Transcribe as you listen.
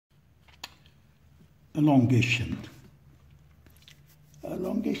elongation.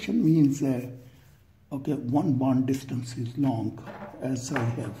 Elongation means okay, one bond distance is long, as I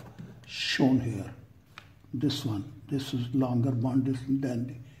have shown here. This is longer bond distance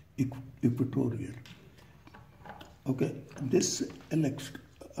than the equatorial. Okay, this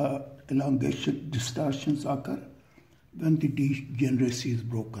elongation distortions occur when the degeneracy is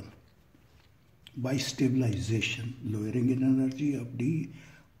broken by stabilization, lowering in energy of d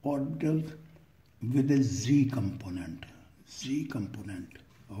orbitals with a z component.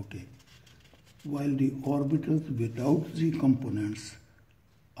 Okay, while the orbitals without z components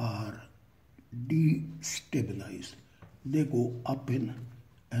are destabilized, they go up in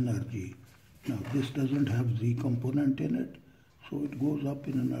energy. Now this doesn't have z component in it, so it goes up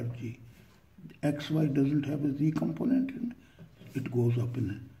in energy. XY doesn't have a z component in it, it goes up in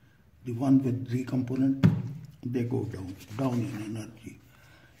it. The one with z component, they go down in energy.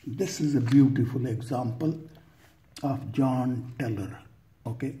 This is a beautiful example of Jahn-Teller.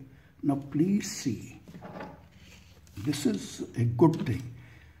 Okay, now please see, this is a good thing.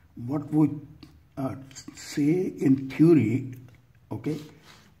 What we say in theory, okay,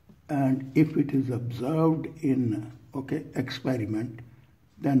 and if it is observed in experiment,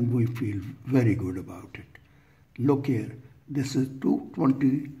 then we feel very good about it. Look here, this is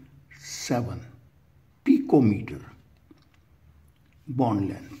 227 picometer bond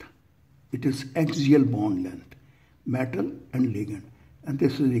length. It is axial bond length, metal and ligand, and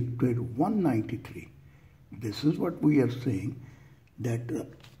this is equal to 193. This is what we are saying, that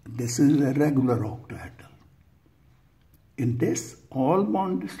this is a regular octahedral. In this, all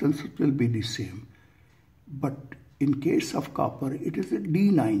bond distances will be the same, but in case of copper, it is a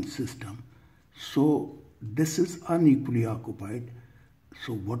D9 system. So this is unequally occupied.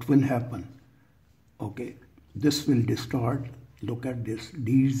 So what will happen? Okay, this will distort. Look at this,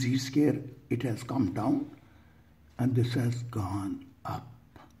 dz square, it has come down, and this has gone up.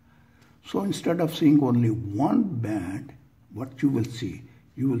 So instead of seeing only one band, what you will see?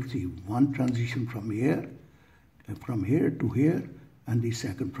 You will see one transition from here to here, and the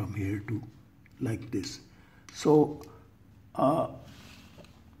second from here to like this. So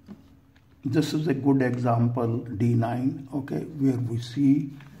this is a good example, D9, okay, where we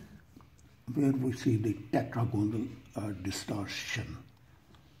see the tetragonal distortion.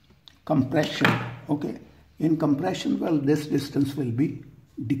 Compression, okay. In compression, well, this distance will be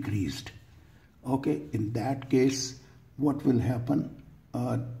decreased. Okay, in that case, what will happen?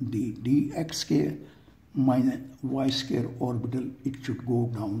 The dx square minus y square orbital, it should go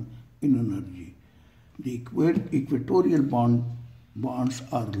down in energy. The equatorial bonds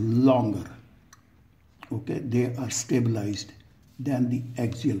are longer. Okay, they are stabilized than the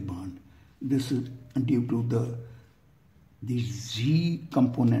axial bond. This is due to the z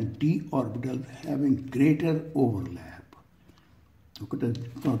component d orbital having greater overlap. Okay,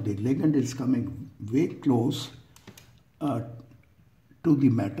 now the ligand is coming way close to the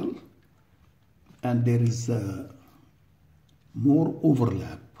metal, and there is more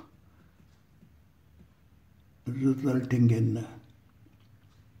overlap, resulting in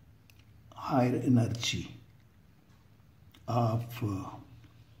higher energy of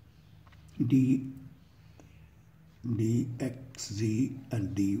dxz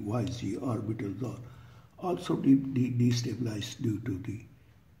and dyz orbitals are also destabilized due to the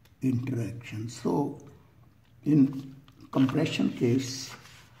interaction. So in compression case,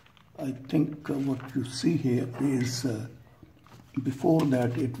 I think what you see here is before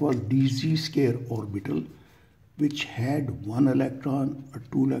that it was dz square orbital which had one electron or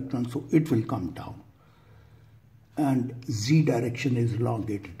two electrons, so it will come down, and z direction is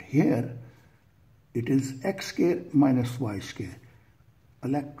elongated. Here it is x square minus y square.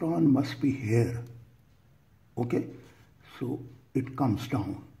 Electron must be here. Okay, so it comes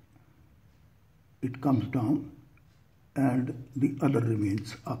down. And the other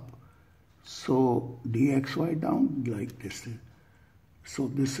remains up. So dxy down like this.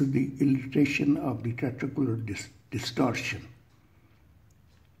 So this is the illustration of the tetragonal distortion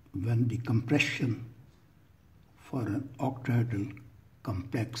when the compression for an octahedral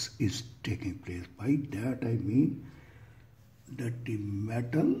complex is taking place. By that I mean that the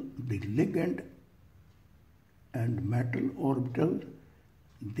metal, the ligand and metal orbital,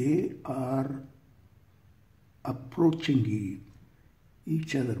 they are approaching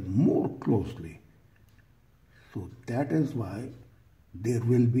each other more closely. So that is why there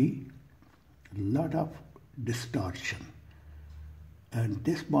will be a lot of distortion. And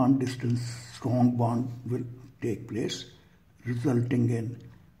this bond distance, strong bond, will take place, resulting in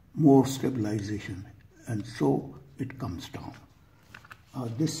more stabilization, and so it comes down.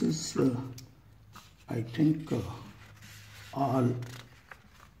 This is I think all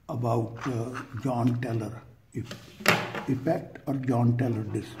about Jahn-Teller effect or Jahn-Teller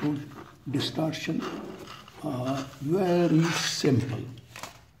distortion. Very simple.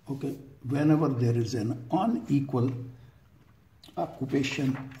 Okay, whenever there is an unequal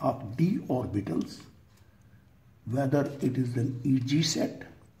occupation of d orbitals, whether it is an EG set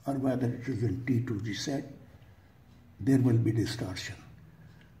or whether it is an T2G set, there will be distortion.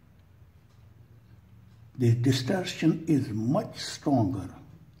 The distortion is much stronger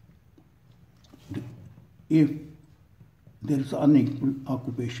if there is unequal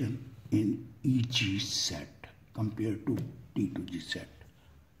occupation in EG set compared to T2G set.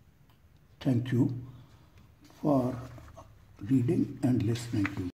 Thank you for reading and listening to